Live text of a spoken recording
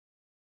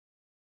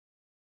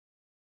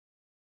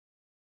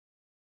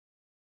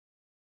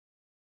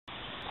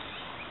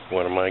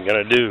What am I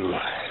gonna do?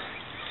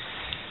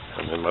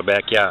 I'm in my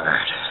backyard.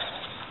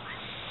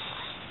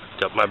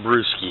 Got my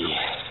brewski.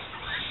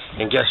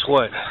 And guess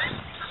what?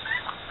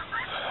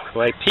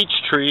 My peach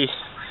tree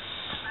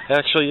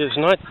actually is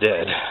not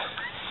dead.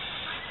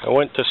 I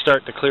went to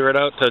start to clear it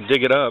out to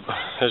dig it up.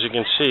 As you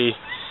can see,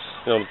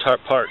 the top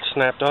part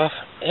snapped off,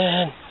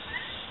 and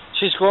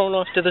she's growing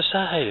off to the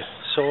side.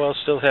 So I'll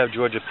still have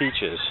Georgia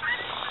peaches.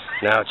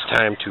 Now it's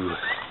time to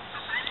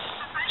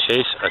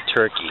chase a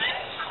turkey.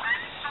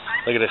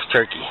 Look at this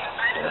turkey.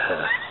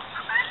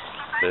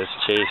 Let's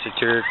chase a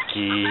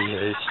turkey.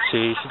 Let's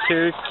chase a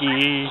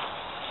turkey.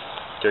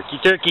 Turkey,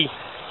 turkey.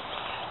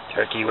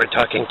 Turkey, we're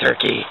talking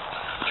turkey.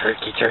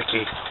 Turkey,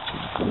 turkey.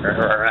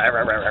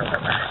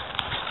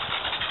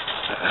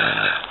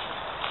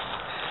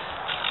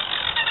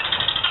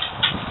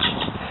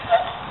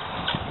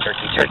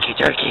 Turkey, turkey,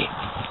 turkey.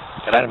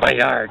 Get out of my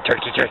yard.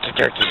 Turkey, turkey,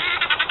 turkey.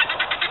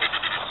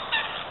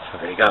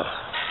 There you go.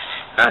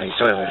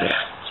 He's over there.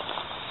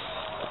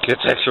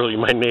 It's actually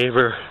my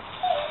neighbor's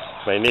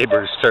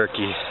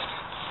turkey.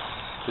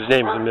 His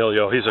name's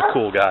Emilio. He's a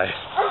cool guy.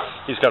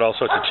 He's got all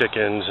sorts of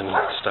chickens and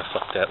stuff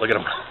like that. Look at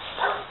him.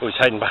 Oh, he's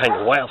hiding behind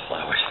the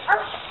wildflowers.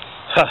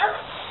 Huh.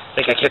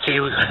 Think I can't see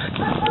you?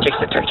 Chase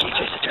the turkey,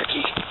 chase the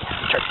turkey.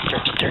 Turkey,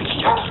 turkey, turkey,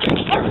 turkey,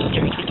 turkey, turkey,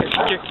 turkey,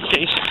 turkey, turkey,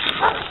 chase.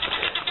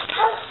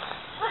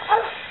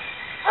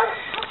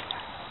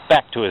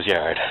 Back to his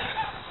yard.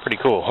 Pretty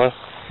cool, huh?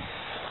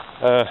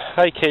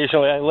 I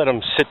occasionally let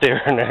him sit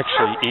there and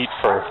actually eat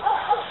for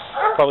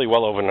probably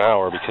well over an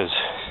hour, because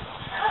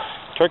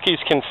turkeys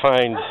can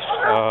find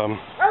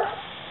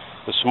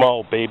the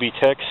small baby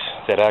ticks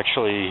that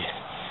actually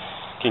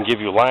can give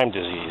you Lyme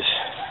disease.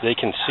 They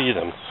can see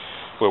them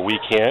where we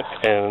can't,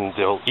 and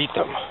they'll eat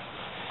them.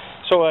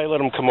 So I let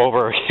them come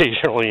over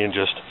occasionally and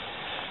just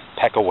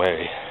peck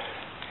away.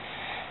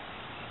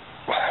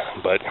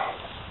 But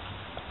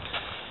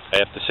I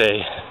have to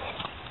say,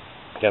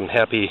 I'm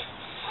happy.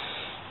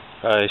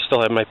 I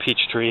still have my peach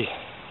tree,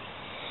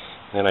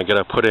 and I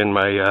gotta put in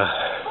my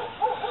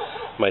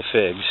my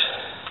figs.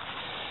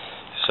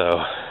 So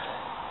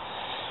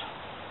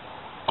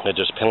I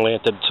just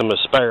planted some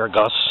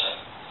asparagus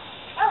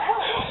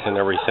and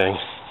everything.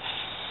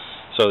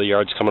 So the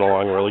yard's coming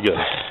along really good.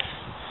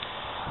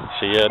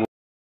 See ya.